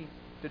if we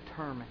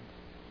determined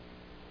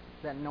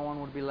that no one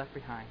would be left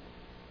behind,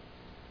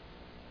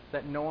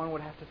 that no one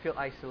would have to feel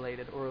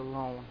isolated or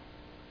alone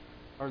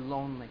or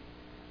lonely,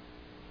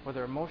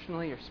 whether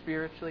emotionally or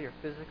spiritually or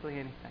physically,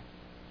 anything,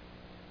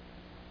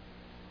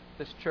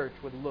 this church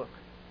would look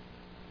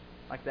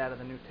like that of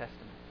the New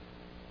Testament.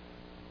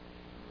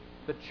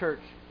 The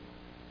church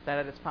that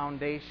at its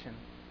foundation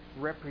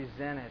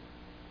represented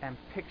and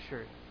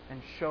pictured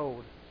and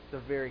showed the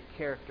very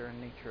character and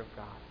nature of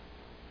God.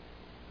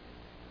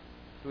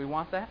 Do we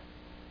want that?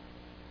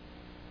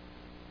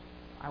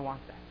 I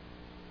want that.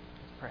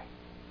 Let's pray.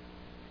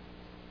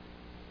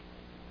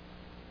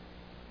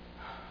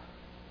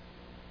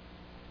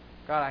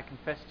 God, I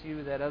confess to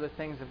you that other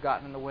things have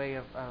gotten in the way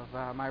of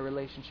my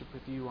relationship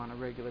with you on a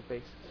regular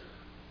basis.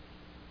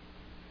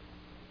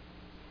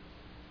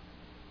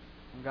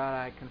 And God,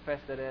 I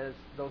confess that as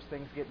those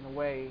things get in the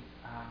way,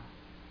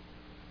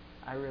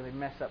 I really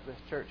mess up this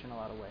church in a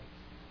lot of ways.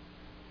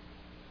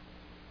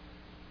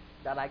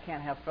 God, I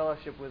can't have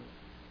fellowship with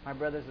my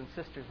brothers and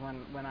sisters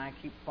when I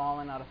keep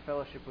falling out of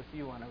fellowship with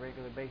you on a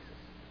regular basis.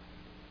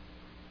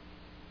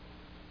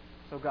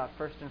 So God,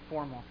 first and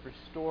foremost,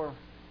 restore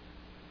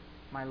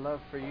my love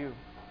for you.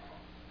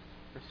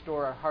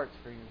 Restore our hearts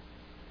for you.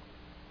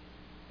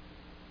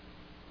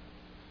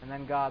 And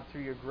then God,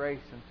 through your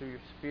grace and through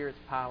your Spirit's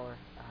power,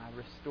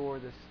 restore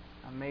this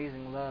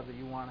amazing love that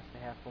you want us to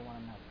have for one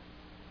another.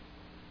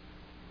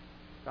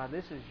 God,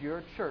 this is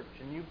your church,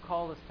 and you've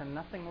called us to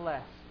nothing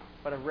less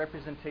but a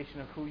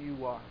representation of who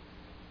you are.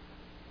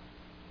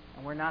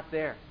 And we're not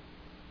there,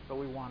 but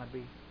we want to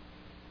be.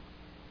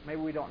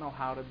 Maybe we don't know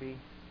how to be.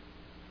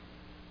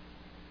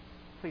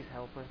 Please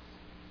help us.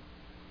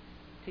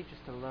 Teach us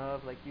to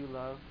love like you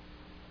love.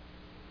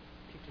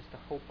 Teach us to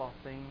hope all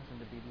things and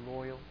to be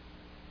loyal.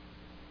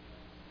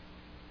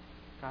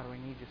 God, we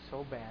need you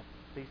so bad.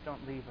 Please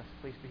don't leave us.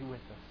 Please be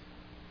with us.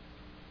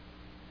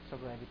 So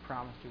glad you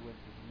promised you would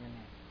be. In your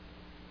name.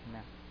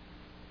 Amen.